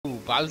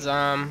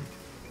Balsam.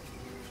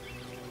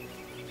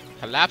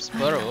 Collapsed I'm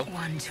burrow. not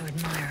one to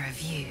admire a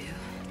view.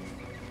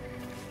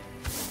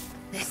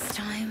 This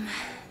time,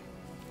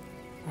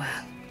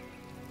 well,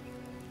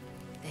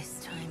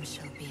 this time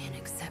shall be an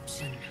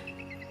exception.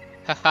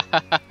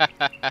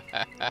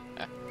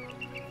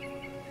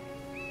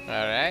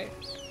 Alright.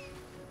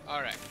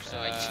 Alright, so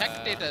I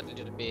checked it a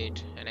little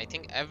bit, and I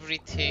think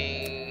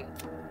everything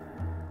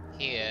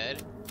here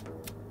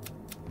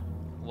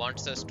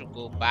wants us to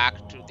go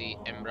back to the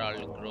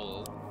Emerald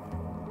Grove.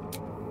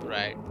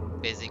 Right,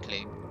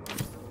 basically.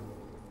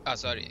 Oh,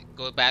 sorry,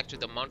 go back to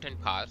the mountain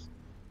pass.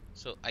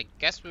 So I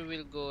guess we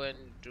will go and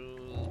do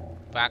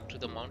back to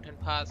the mountain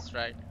pass,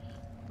 right?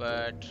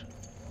 But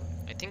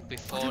I think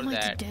before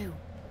that,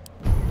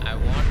 I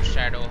want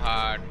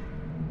Shadowheart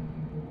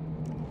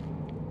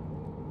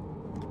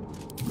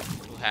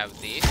to have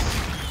this.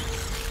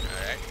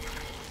 Alright.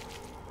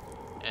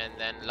 And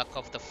then Luck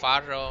of the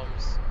Far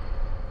Realms,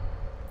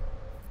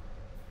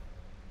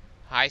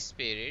 High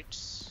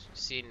Spirits,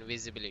 see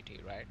invisibility,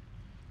 right?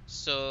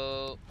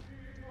 So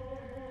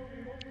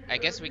I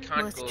guess we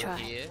can't go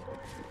here.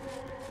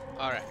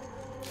 Alright.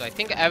 So I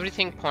think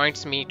everything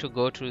points me to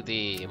go to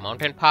the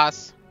mountain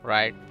pass,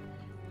 right?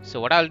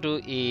 So what I'll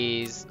do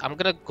is I'm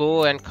gonna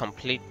go and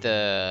complete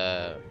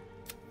the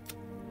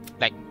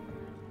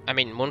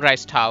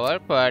Moonrise Tower,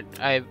 but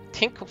I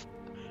think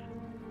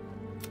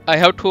I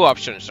have two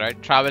options,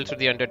 right? Travel through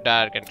the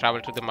Underdark and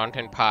travel to the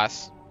mountain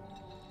pass.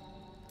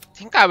 I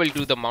think I will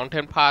do the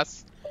mountain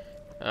pass.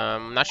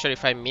 Not sure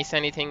if I miss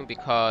anything,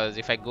 because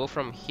if I go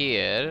from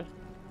here,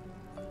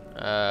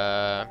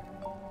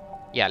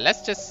 yeah,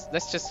 let's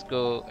just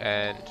go.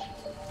 And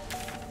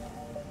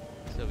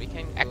so we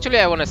can actually,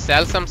 I want to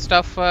sell some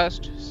stuff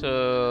first,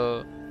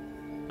 so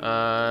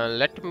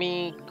let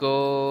me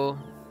go.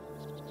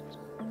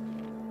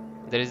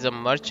 There is a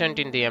merchant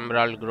in the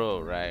Emerald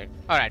Grove, right?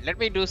 Alright, let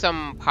me do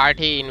some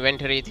party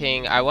inventory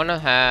thing. I wanna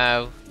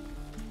have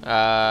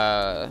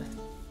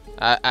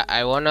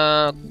I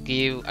wanna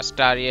give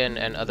Astarion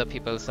and other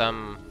people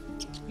some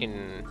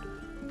in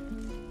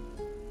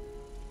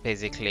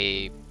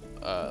basically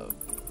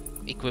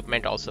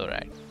equipment also,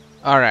 right?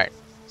 Alright,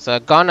 so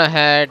I've gone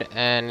ahead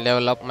and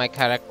level up my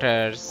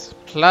characters.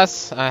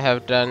 Plus I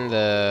have done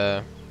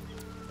the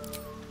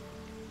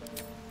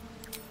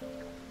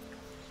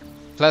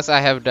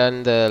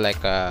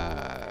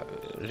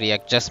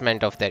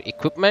readjustment of their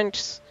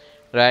equipments,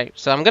 right?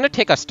 So I'm gonna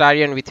take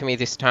Astarion with me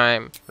this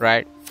time,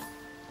 right?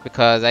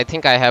 Because I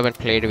think I haven't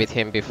played with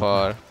him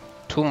before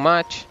too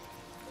much.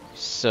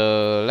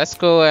 So let's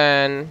go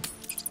and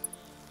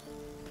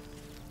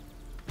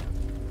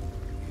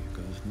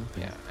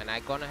yeah, and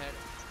I gone ahead.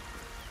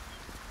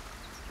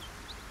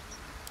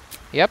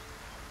 Yep.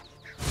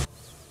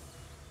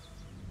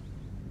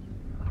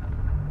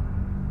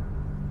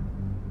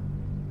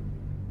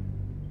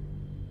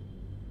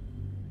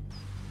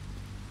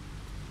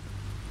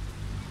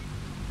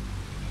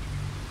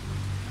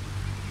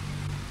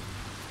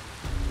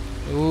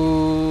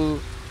 Ooh,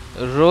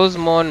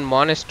 Rosymorn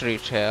Monastery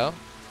Trail.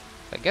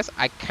 I guess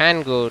I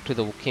can go to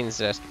the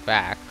Wookiees Rest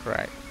back,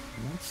 right?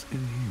 What's in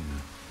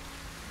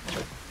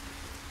here?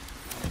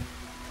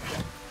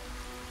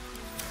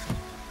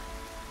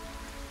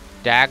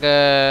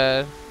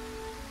 Dagger,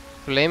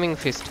 Flaming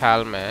Fist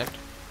Helmet.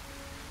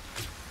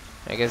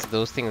 I guess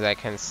those things I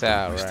can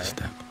sell,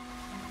 right?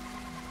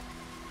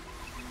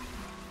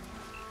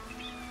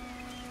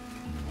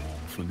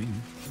 More for me.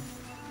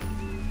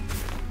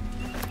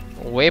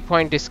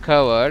 Waypoint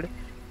discovered.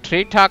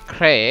 Treacherous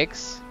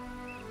Craigs.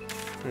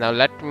 Now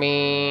let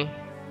me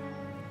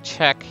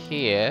check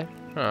here.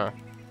 Huh.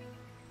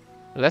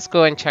 Let's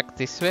go and check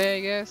this way, I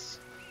guess.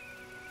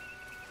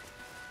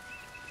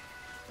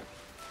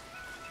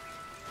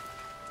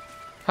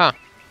 Huh.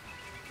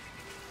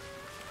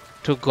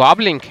 To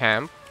Goblin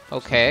Camp.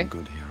 Okay.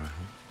 Good here, I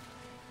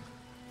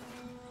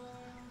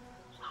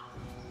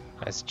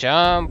hope. Let's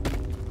jump.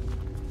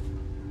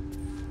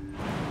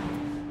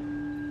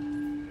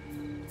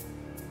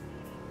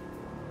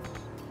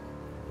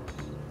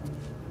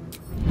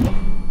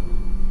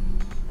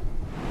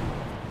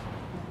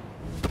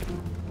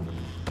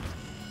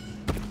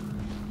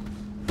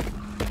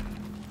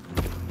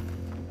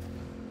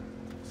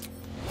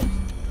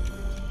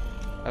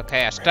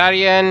 Okay,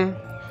 Astarion,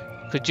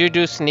 could you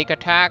do sneak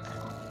attack?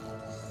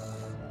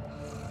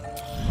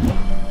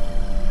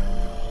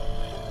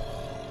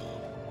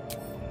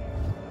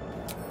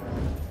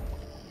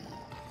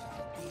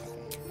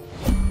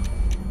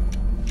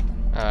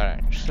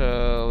 Alright,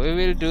 so we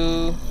will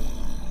do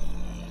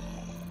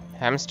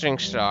hamstring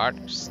shot,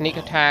 sneak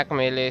attack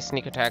melee,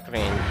 sneak attack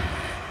range.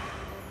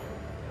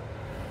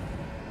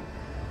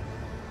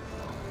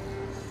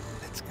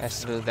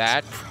 Let's do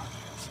that.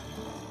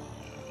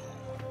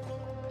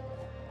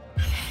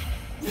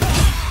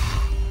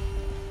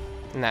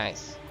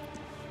 Nice.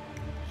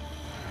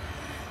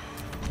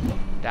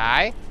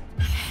 Die.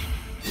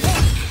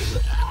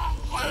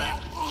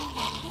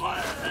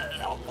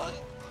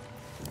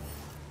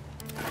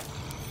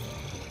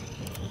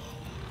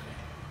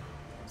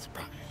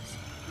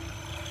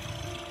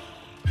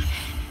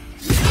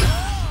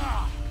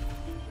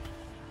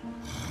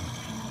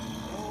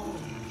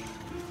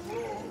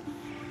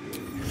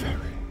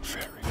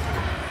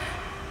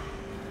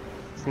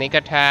 Sneak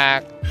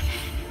attack.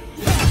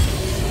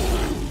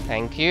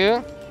 Thank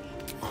you.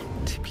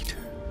 On tippy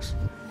toes,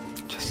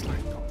 just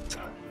like old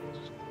times.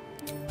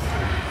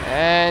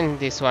 And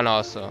this one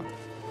also.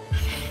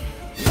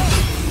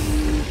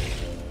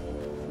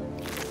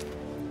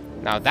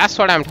 Now that's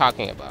what I'm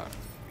talking about.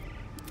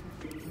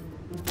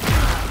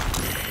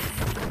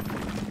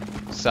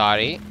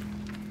 Sorry.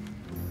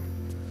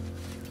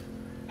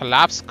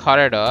 Collapsed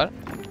corridor.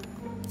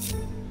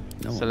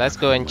 No, So let's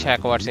go and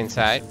check what's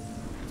inside.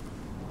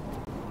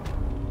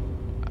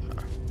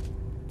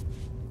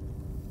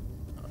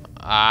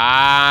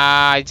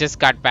 Ah, I just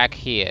got back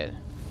here.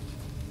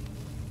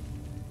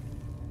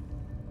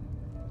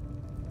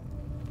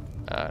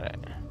 Alright.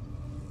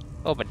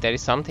 Oh, but there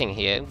is something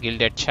here.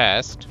 Gilded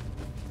chest.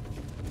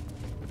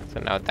 So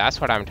now that's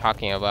what I'm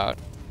talking about.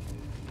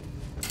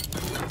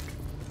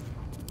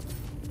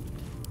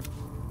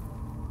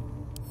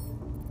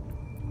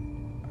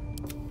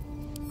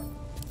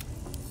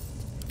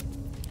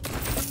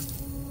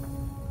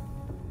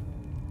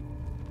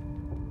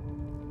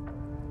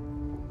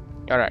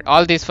 Alright,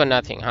 all this for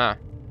nothing, huh?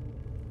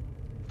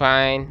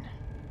 Fine.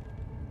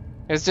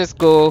 Let's just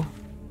go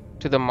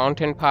to the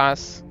mountain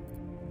pass.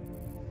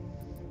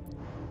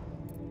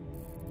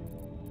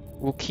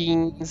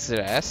 Wookie's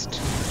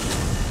Rest.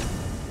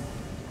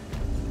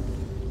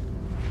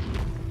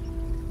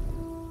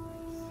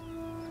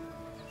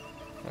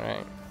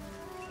 Alright.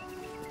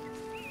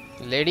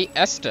 Lady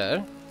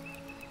Esther.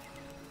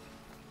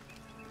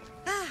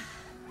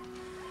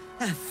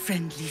 A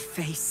friendly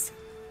face.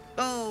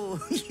 Oh,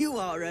 you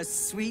are a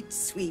sweet,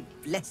 sweet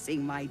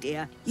blessing, my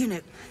dear. You know,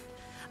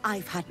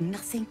 I've had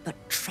nothing but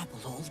trouble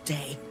all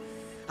day.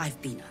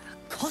 I've been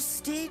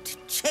accosted,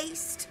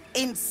 chased,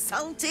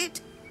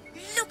 insulted.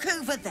 Look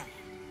over there.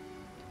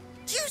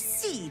 Do you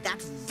see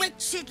that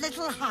wretched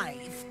little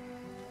hive?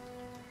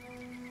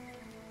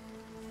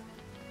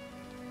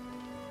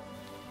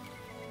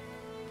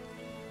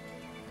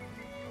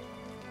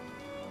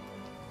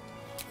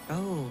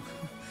 Oh,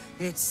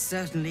 it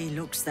certainly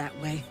looks that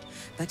way.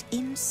 But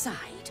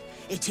inside,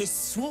 it is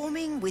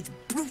swarming with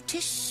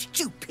brutish,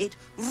 stupid,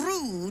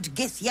 rude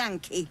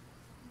Githyanki.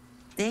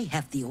 They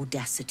have the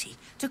audacity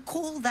to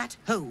call that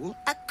hole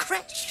a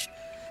creche,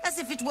 as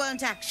if it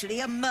weren't actually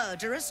a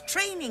murderous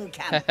training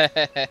camp.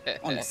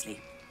 Honestly,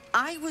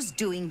 I was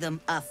doing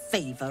them a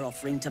favor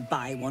offering to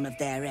buy one of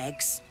their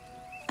eggs.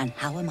 And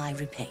how am I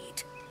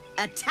repaid?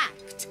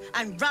 Attacked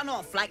and run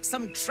off like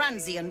some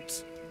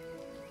transient.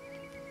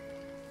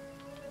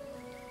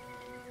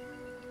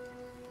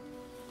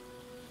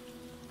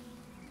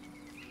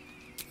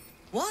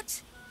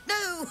 What?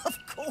 No, of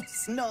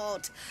course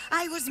not.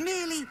 I was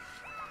merely...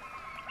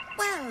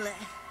 Well...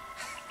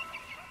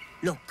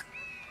 Look,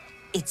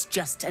 it's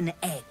just an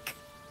egg.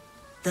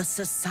 The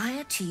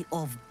Society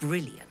of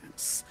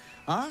Brilliance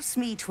asked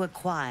me to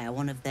acquire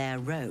one of their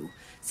roe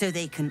so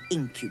they can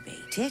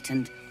incubate it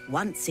and,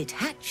 once it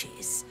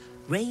hatches,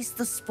 raise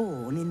the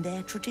spawn in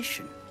their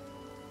tradition.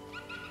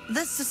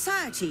 The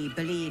Society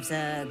believes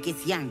a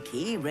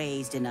Githyanki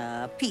raised in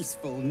a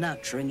peaceful,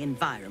 nurturing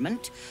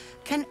environment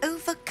can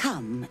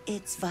overcome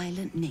its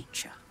violent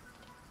nature.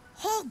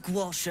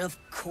 Hogwash, of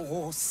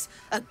course.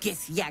 A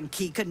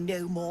Githyanki can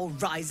no more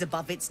rise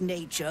above its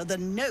nature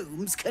than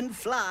gnomes can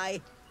fly.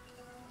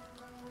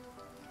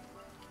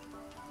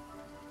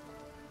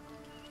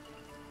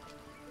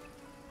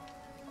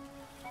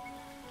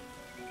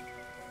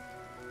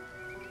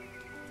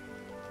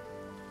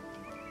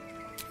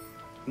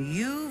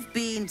 You've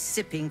been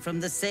sipping from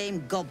the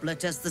same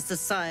goblet as the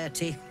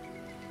Society.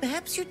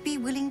 Perhaps you'd be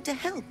willing to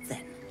help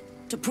then,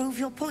 to prove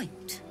your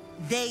point.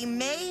 They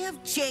may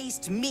have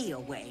chased me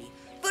away,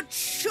 but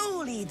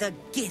surely the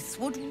Gith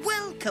would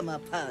welcome a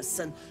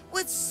person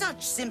with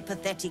such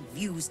sympathetic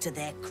views to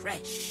their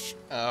creche.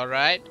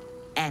 Alright.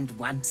 And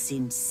once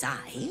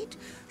inside,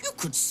 you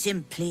could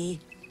simply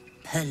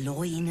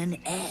purloin an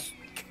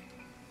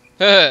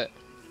egg.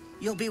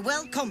 You'll be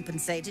well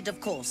compensated,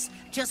 of course.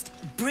 Just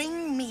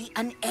bring me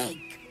an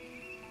egg.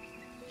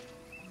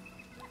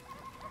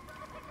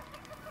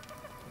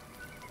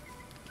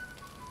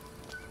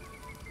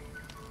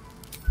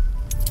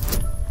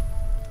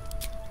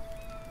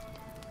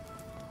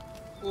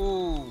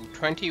 Ooh,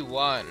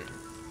 21.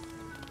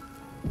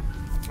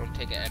 We'll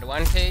take an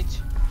advantage.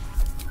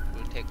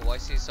 We'll take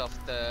Voices of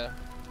the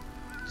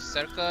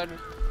Circle.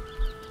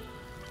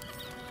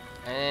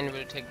 And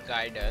we'll take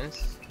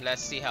Guidance.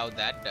 Let's see how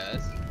that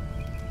does.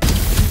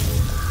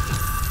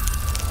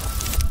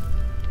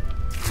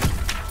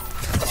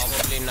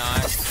 Probably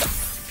not.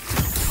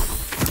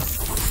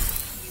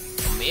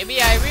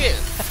 Maybe I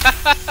will.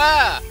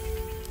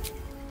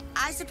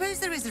 I suppose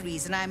there is a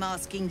reason I'm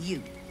asking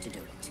you to do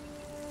it.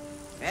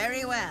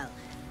 Very well.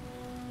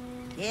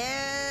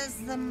 Here's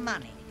the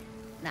money.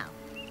 Now,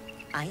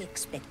 I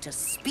expect a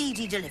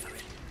speedy delivery.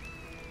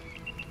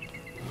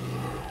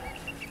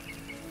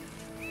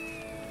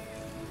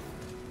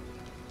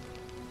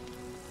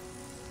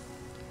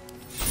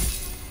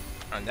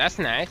 And that's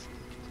nice.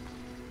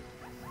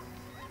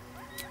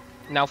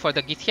 Now for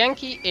the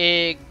Githyanki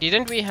egg,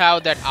 didn't we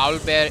have that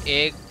owlbear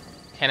egg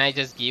can I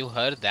just give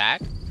her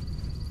that?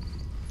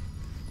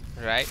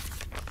 Right?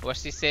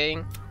 What's he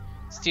saying?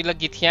 Still a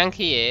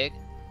Githyanki egg.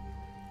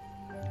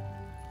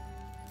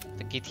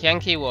 The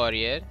Githyanki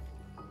warrior.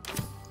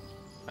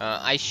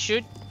 I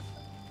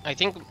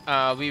think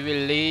we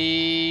will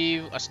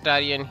leave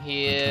Astarion Take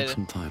here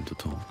some time to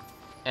talk.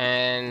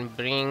 and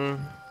bring.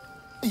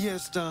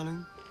 Yes,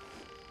 darling.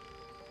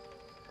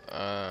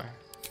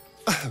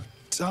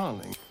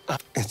 Darling.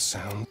 It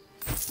sounds.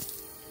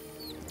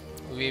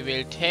 We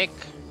will take.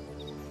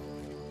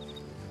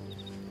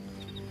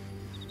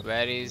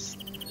 Where is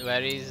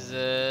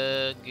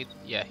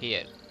yeah,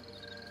 here.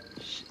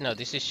 No,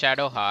 this is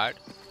Shadowheart.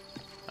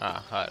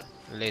 Her.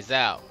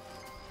 Lizao.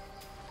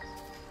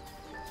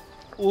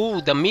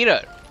 Ooh, the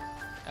mirror.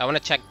 I want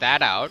to check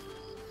that out.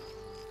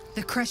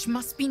 The crush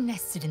must be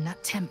nested in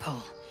that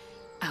temple.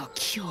 Our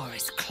cure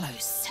is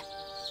close.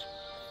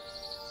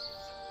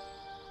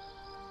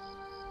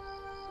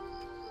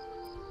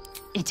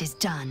 It is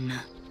done.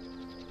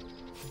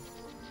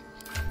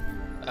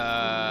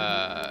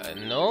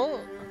 No.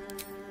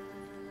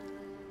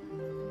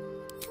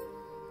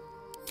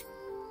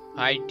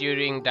 Hide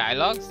during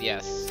dialogues?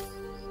 Yes.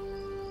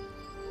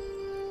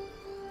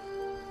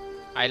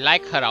 I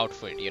like her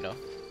outfit, you know.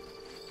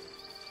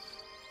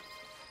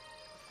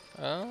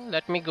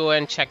 Let me go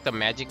and check the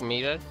magic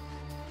mirror.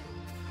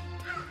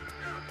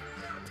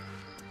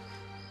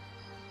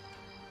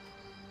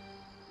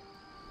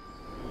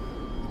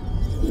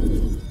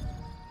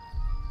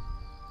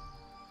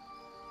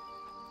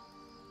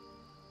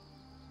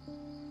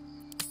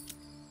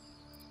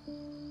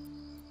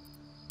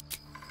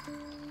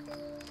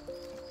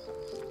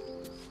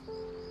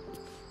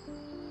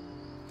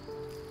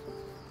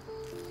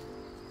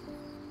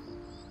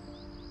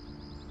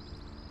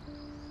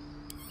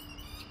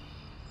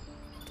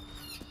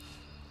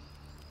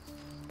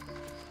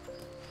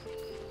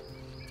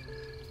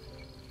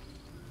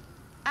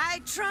 I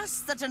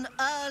trust that an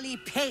early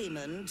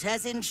payment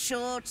has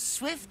ensured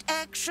swift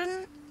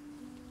action.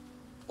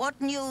 What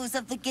news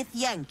of the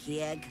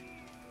Githyanki egg?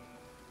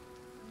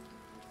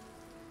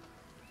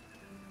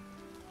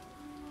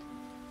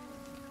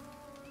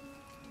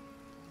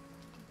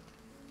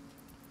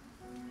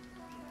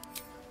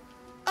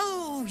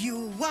 Oh,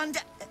 you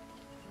wonder...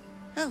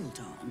 Hold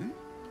on.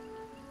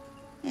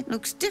 It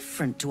looks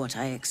different to what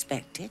I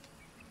expected.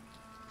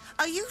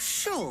 Are you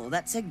sure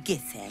that's a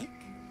Gith egg?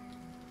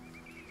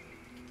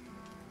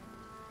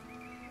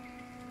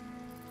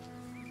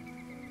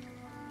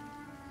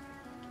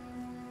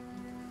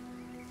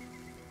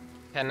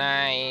 Can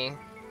I...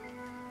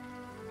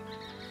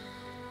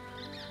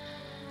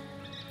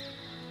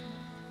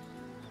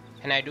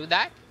 Can I do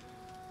that?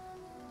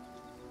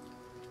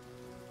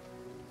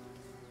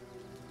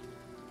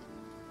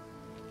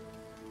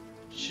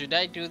 Should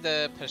I do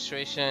the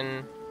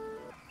persuasion?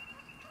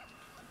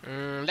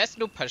 Let's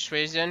do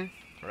persuasion,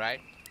 right?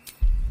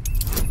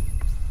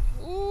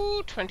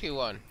 Ooh,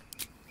 21.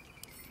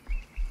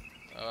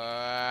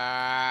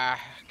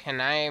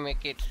 Can I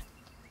make it?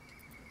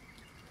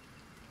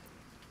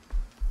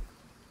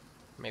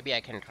 Maybe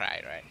I can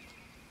try, right?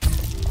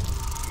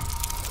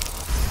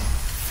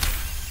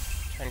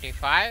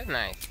 25?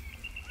 Nice.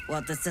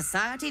 What the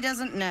Society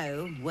doesn't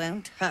know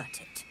won't hurt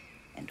it.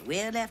 And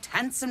we're left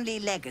handsomely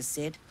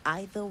legacied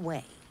either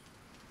way.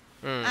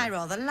 I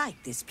rather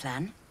like this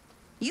plan.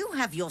 You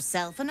have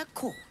yourself an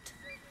accord.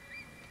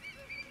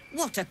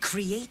 What a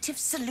creative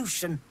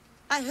solution.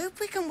 I hope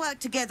we can work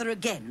together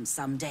again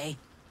someday.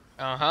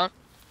 Uh-huh.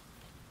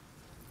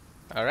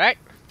 Alright.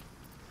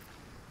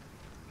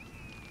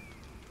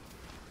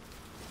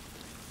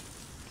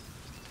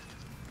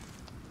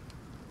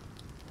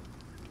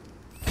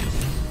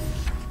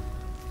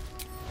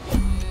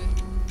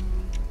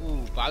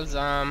 Ooh,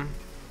 Balsam.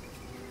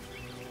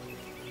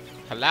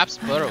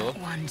 Collapsed burrow. I'm not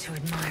one to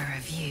admire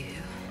a view.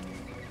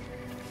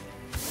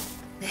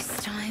 This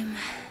time...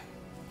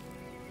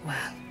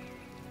 Well...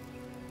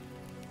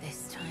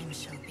 This time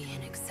shall be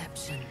an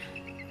exception.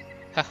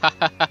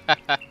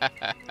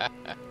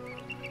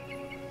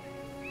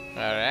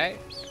 Alright.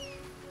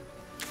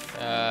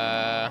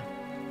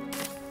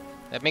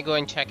 Let me go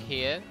and check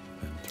here.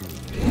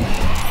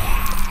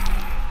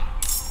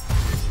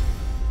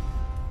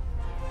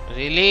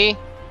 Really?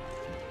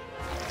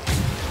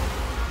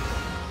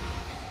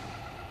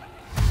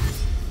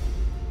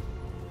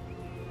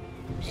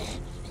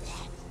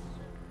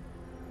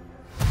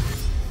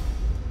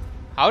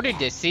 How did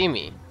they see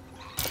me?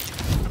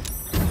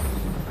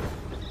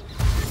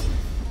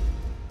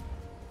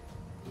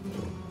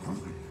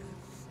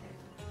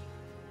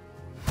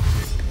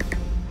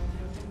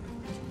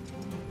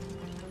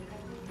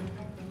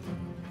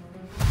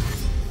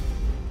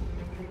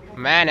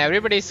 Man,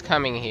 everybody's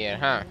coming here,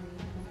 huh?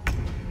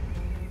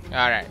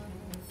 Alright.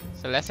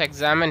 So let's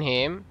examine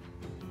him.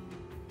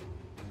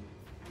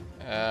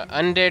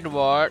 Undead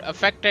ward.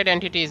 Affected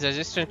entity is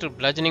resistant to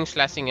bludgeoning,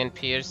 slashing, and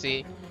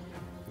piercing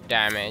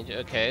damage.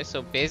 Okay,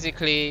 so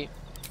basically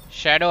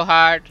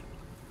Shadowheart,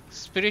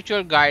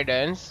 spiritual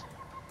guidance,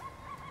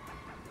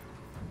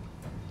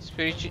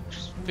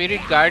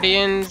 spirit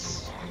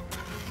guardians,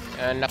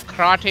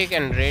 necrotic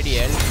and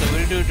radiant. So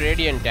we'll do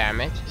radiant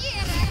damage.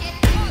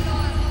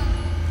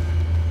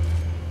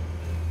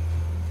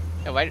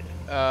 Yeah,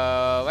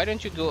 why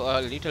don't you go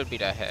a little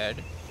bit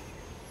ahead?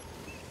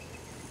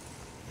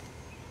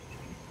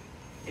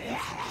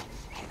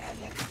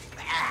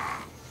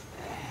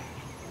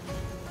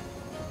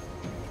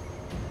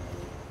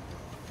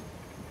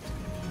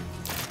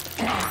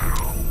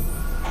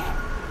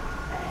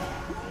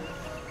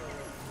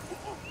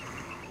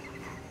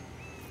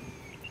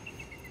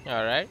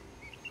 Alright.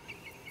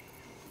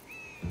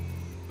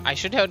 I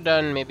should have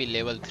done maybe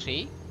level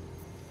 3.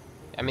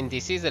 I mean,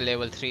 this is a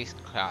level 3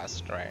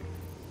 cast, right?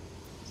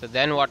 So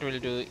then what we'll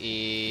do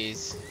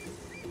is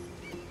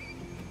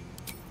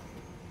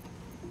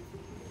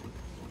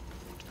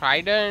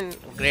Trident,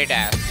 Great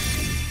Axe.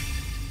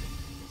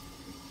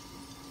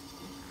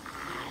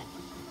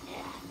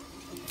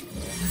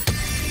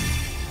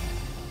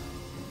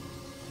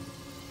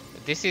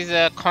 This is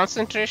a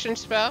concentration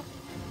spell?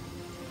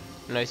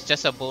 No, it's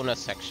just a bonus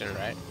section,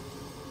 right?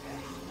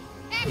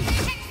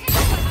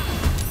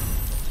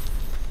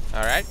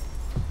 Alright.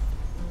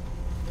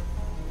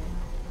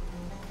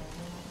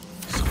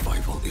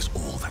 Survival is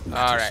all that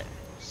matters. Alright.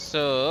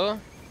 So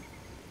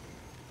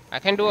I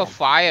can do a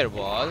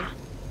fireball.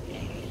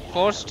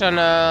 Force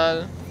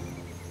tunnel.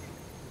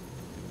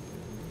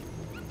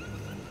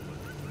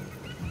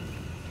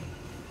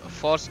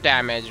 Force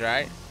damage,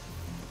 right?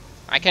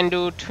 I can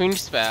do twin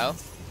spell.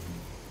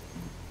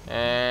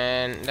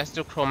 And let's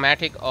do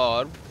chromatic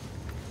orb.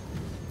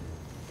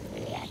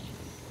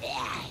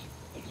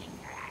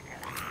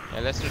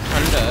 And let's do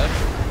thunder.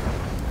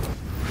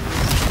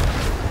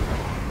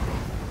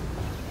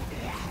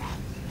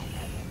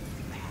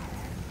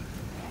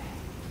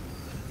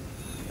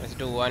 Let's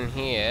do one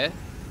here.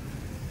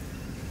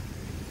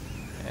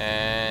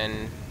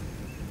 And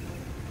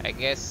I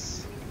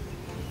guess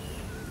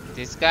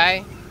this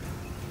guy,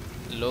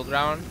 low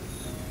ground.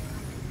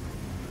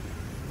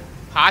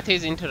 Path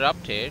is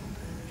interrupted.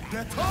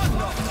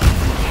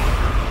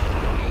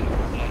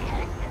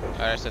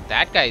 Alright, so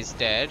that guy is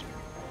dead.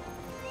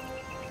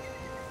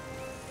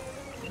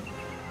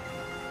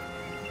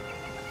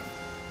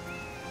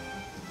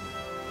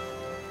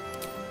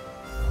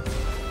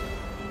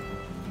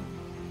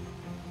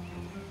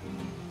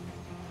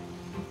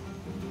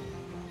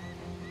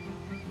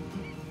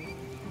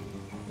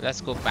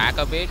 Let's go back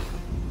a bit.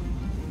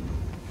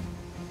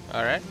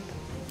 Alright.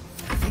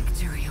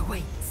 Victory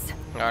awaits.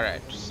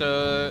 Alright,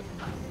 so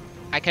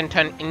I can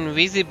turn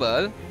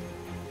invisible.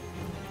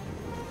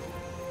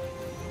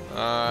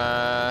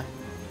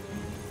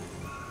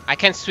 I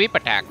can sweep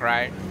attack,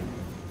 right?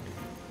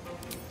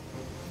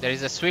 There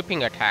is a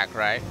sweeping attack,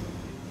 right?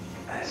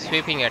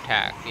 Sweeping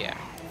attack, yeah.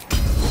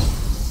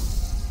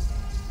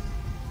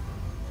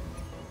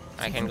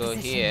 I can go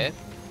here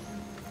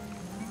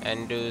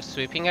and do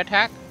sweeping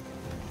attack.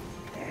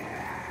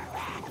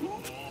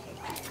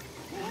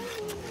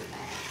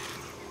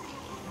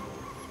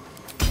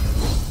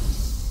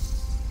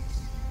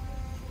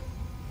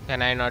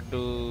 Can I not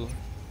do?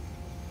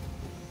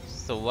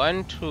 So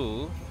 1,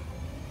 2.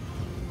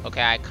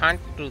 Okay, I can't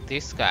do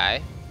this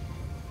guy.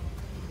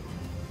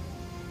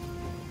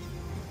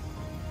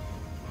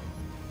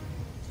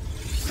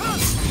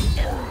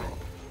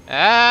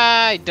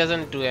 Ah, it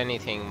doesn't do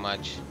anything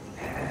much.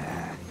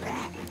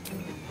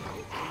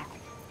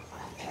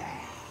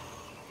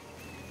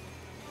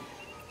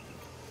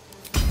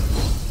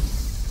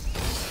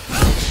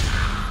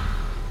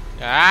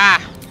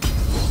 Ah!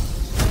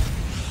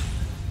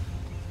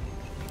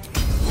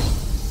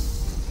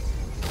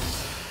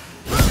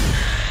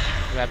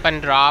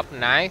 Weapon drop,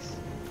 nice.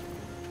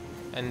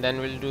 And then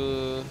we'll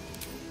do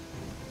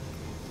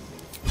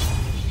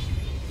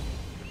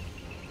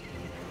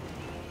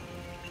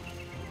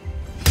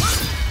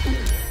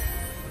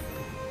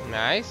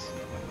nice.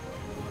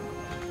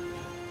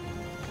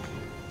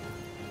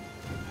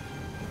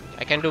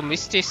 I can do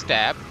Misty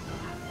Step.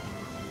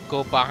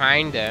 Go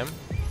behind them.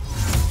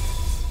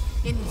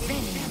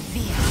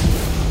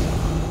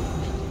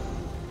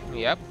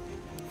 Yep.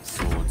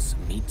 Swords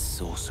meet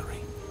sorcery.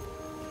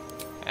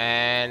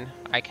 And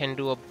I can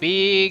do a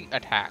big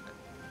attack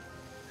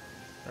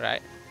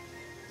right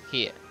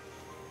here.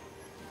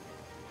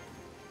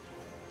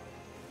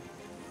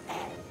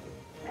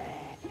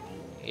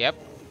 Yep.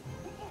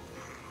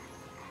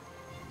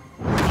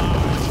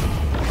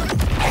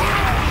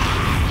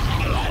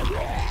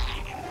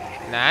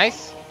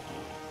 Nice.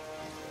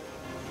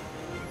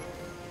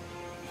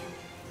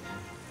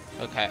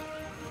 Okay.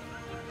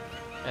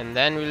 And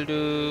then we'll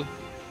do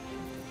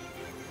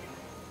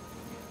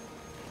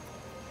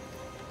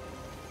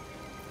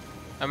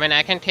I mean,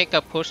 I can take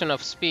a potion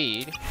of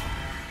speed,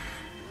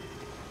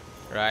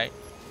 right?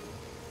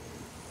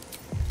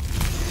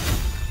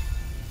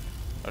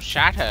 Or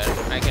shatter.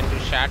 I can do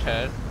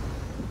shatter.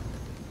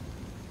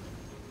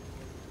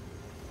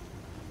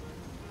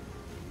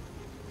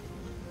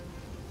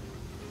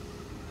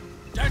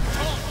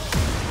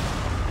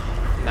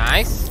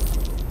 Nice.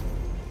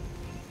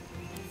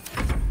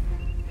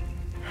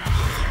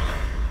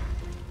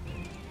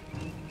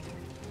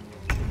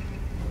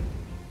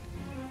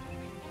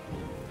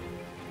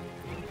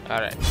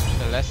 Alright,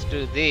 so let's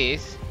do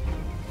this.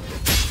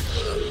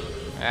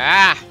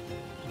 Ah!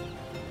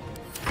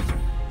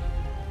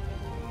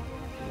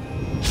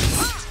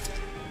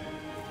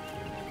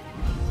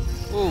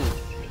 Ooh.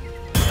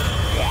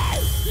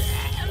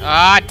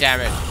 Ah,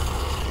 damn it.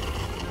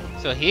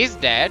 So he's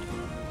dead.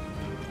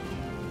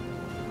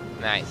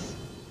 Nice.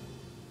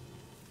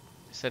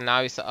 So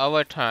now it's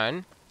our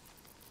turn.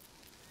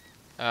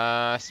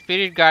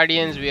 Spirit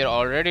Guardians, we are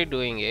already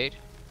doing it.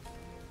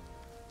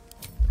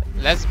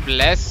 Let's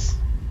bless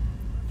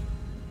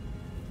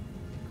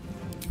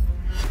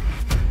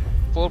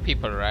 4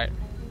 people, right?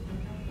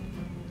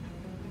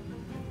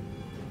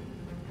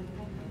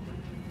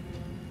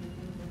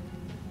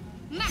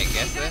 I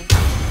guess so.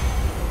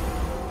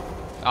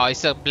 Oh,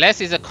 it's a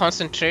bless is a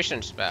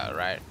concentration spell,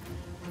 right?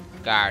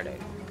 Got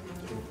it.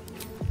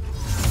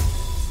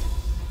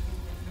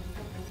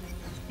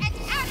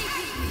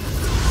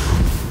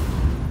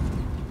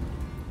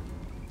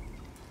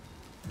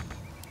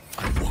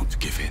 I won't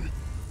give in.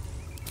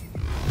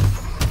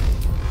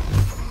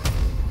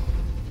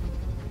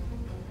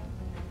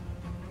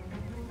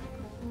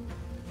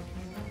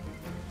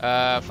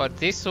 For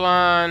this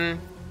one,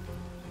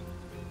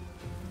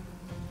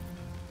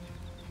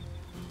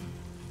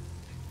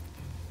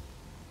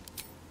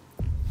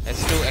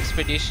 let's do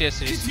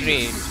expeditious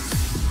retreat,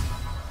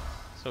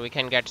 so we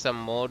can get some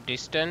more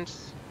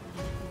distance.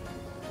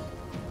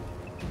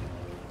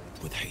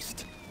 With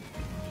haste.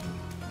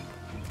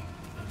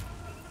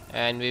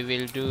 And we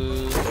will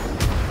do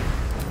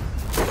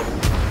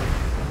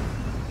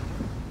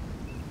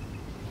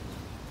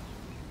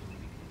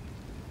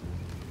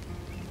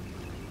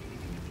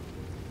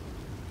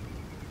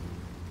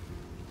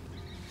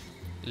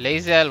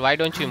Lazel, why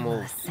don't you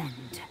move?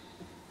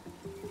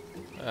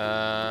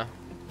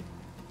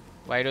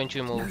 Why don't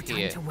you move No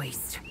here? time to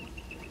waste.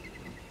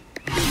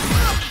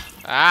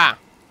 Ah!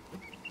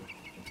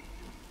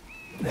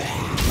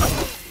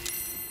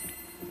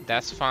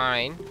 That's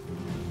fine.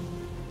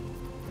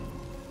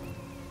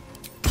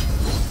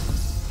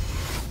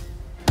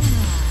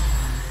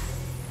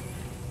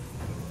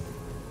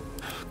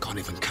 Can't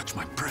even catch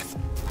my breath.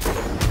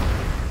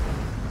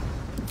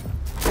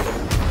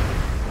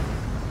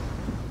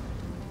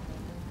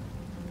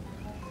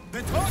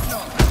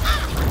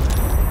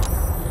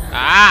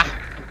 Ah!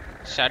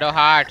 Shadow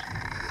Heart.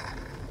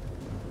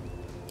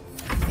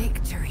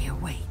 Victory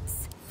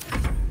awaits.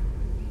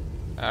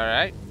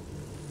 Alright.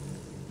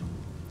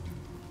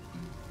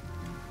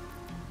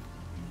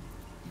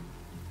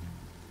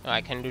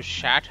 I can do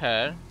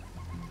Shatter.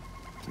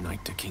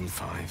 Knight to King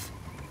 5.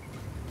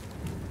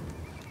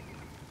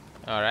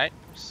 Alright.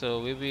 So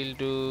we will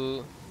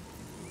do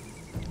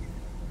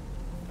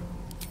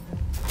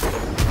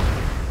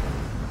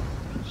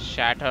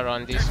Shatter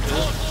on these 2.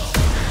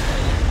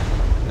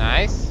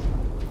 Nice.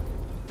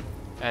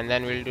 And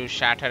then we'll do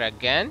Shatter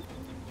again.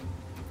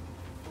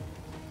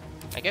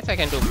 I guess I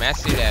can do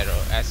acid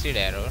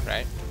arrow,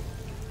 right?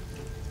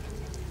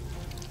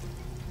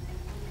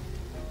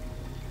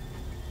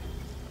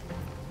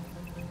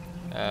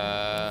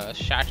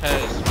 Shatter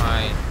is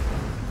fine.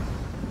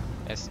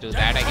 Let's do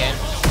that again.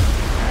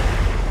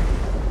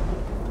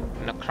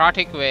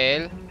 Necrotic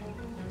Veil.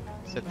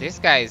 So this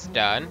guy is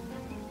done.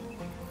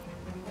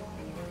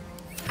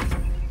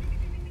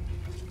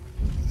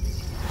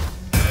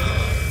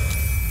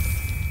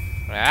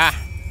 Ah.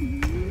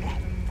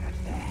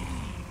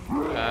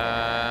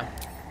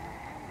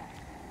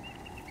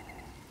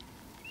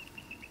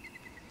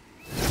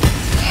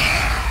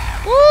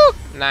 Woo!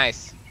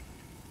 Nice.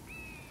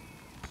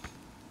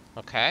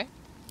 Okay.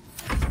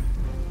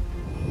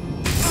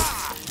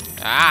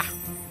 Ah.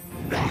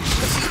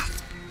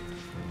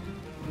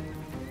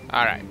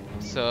 Alright.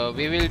 So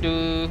we will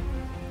do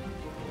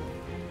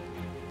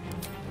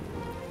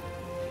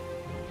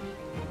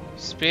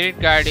Spirit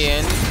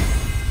Guardian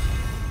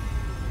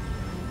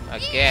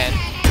again.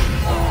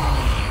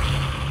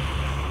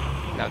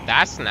 Now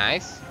that's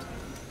nice.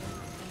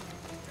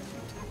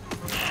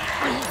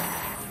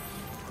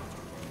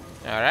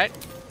 Alright.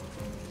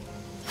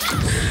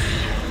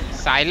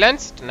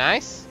 Silenced,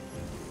 nice.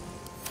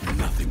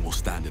 Nothing will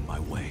stand in my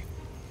way.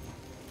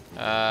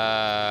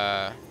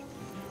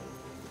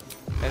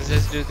 Let's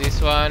just do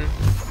this one.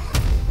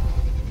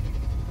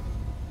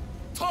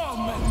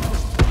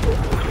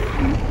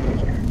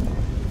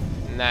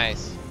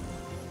 Nice.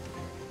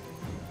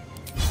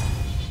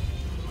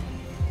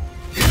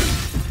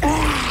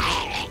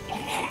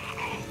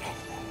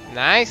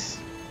 Nice.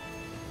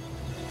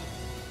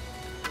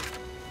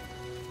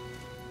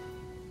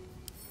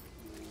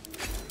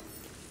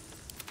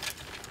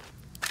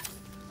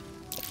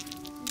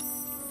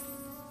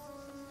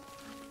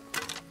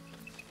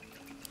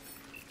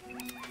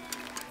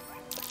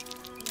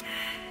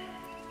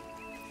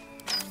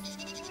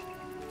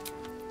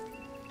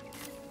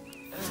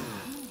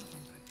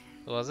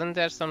 Wasn't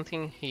there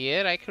something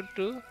here I could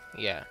do?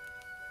 Yeah.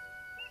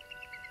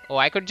 Oh,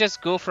 I could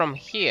just go from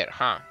here,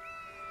 huh?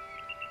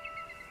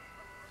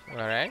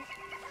 Alright.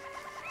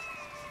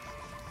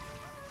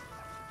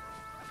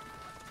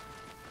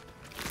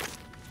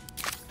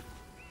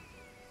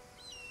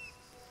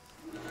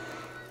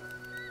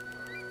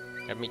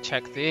 Let me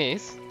check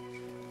this.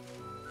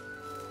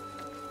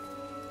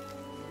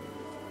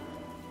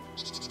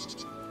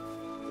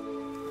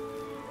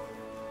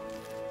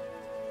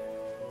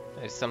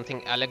 There's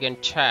something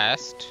elegant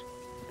chest.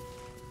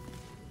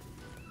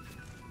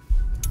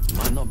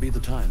 Might not be the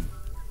time.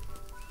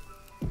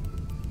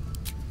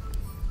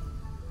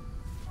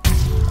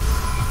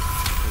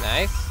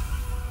 Nice.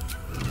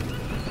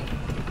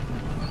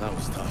 That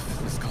was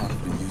tough. This can't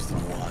have been used in a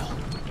while.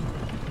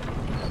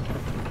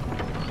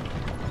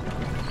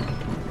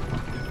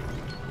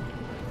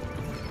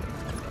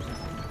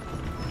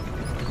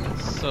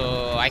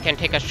 So I can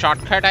take a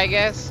shortcut, I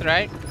guess,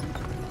 right?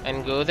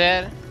 And go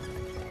there.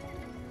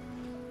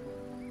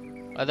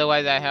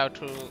 Otherwise I have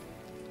to...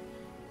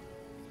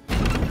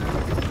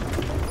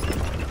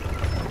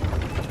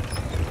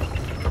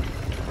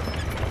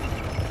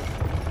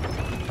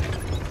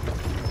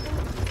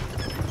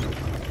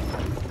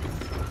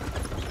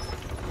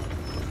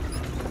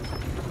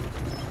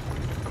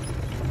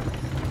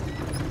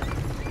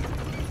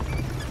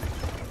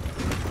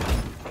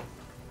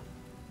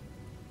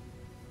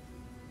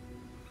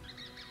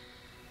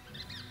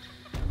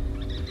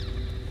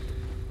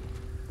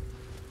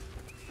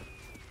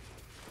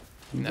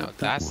 No, That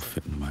that's will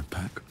fit in my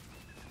pack.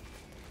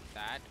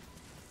 that.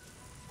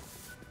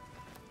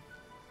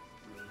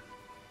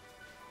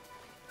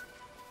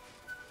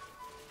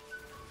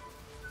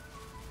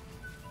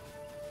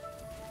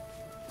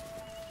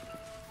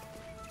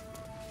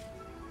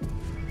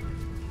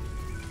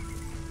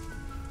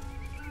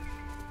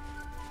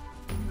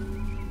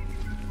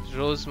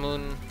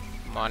 Rosymorn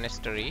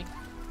Monastery.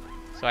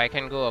 So I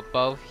can go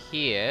above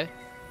here,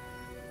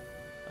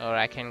 or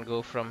I can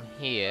go from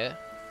here.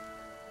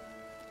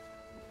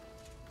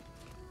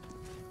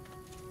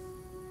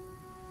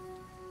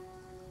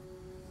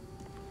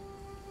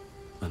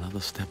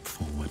 Another step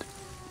forward.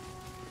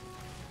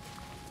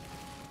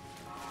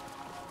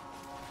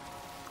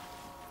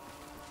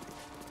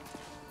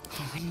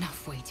 Oh,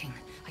 enough waiting.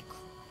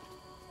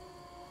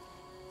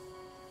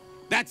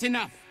 That's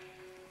enough!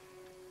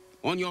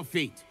 On your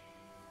feet.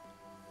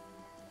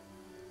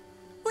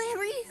 Where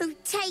are you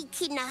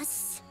taking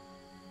us?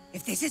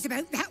 If this is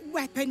about that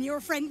weapon your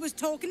friend was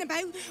talking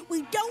about,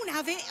 we don't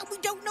have it and we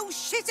don't know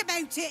shit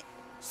about it.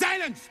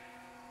 Silence!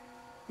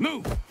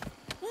 Move!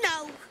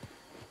 No.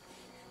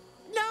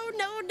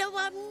 No,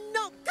 I'm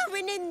not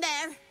going in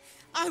there.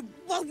 I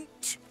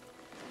won't.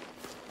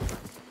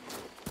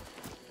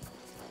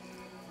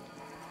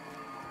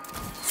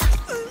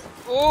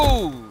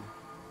 Oh!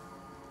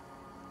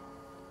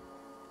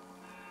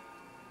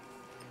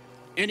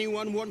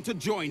 Anyone want to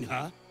join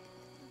her?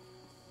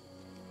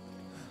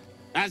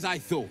 As I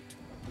thought.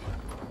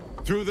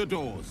 Through the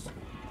doors.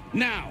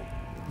 Now!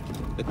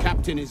 The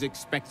captain is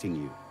expecting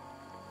you.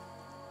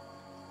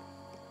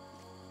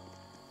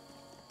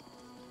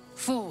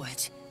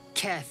 Forward,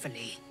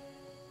 carefully.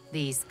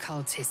 These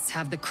cultists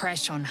have the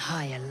Kresh on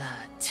high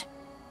alert.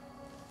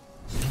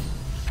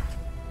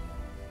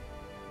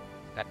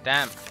 God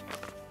damn.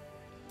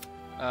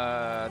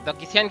 The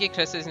Githyanki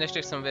crest is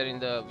nested somewhere in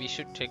the... We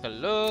should take a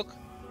look.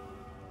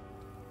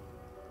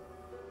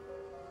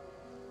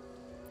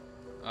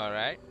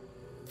 Alright.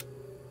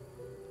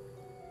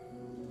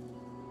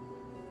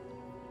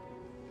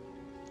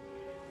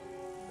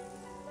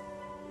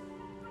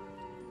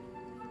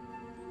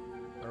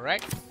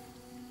 Alright.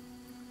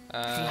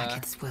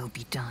 Like will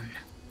be done.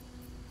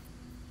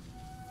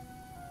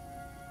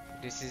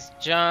 This is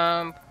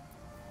jump.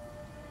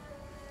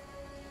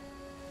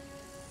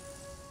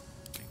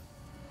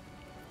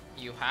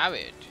 You have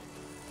it.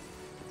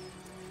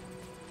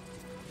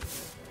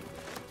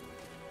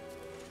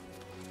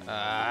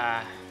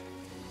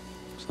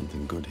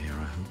 Something good here,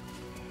 I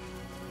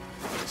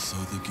hope. So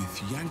the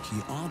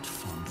Githyanki aren't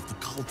fond of the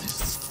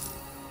cultists.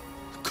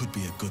 Could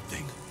be a good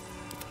thing.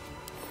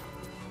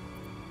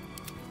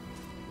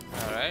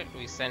 Alright,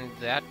 we send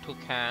that to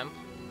camp.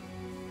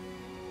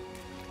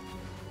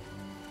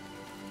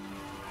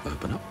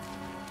 Open up.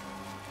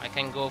 I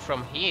can go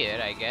from here,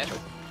 I guess.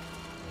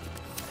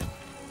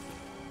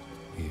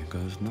 Here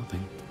goes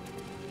nothing.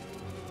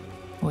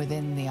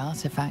 Within the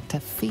artifact, a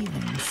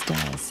feeling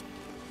stirs.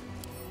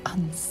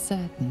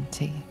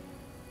 Uncertainty.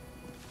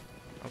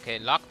 Okay,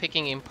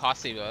 lockpicking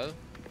impossible.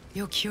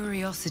 Your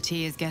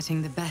curiosity is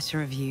getting the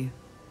better of you.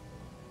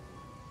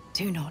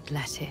 Do not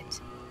let it.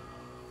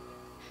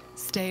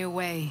 Stay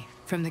away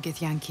from the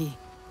Githyanki.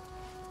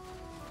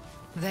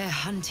 They're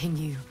hunting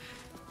you.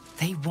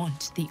 They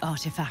want the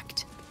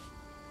artifact.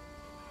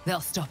 They'll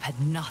stop at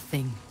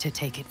nothing to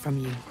take it from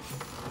you.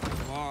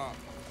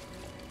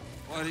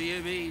 What do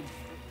you mean,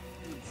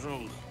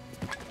 drunk?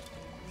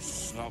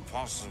 It's not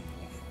possible.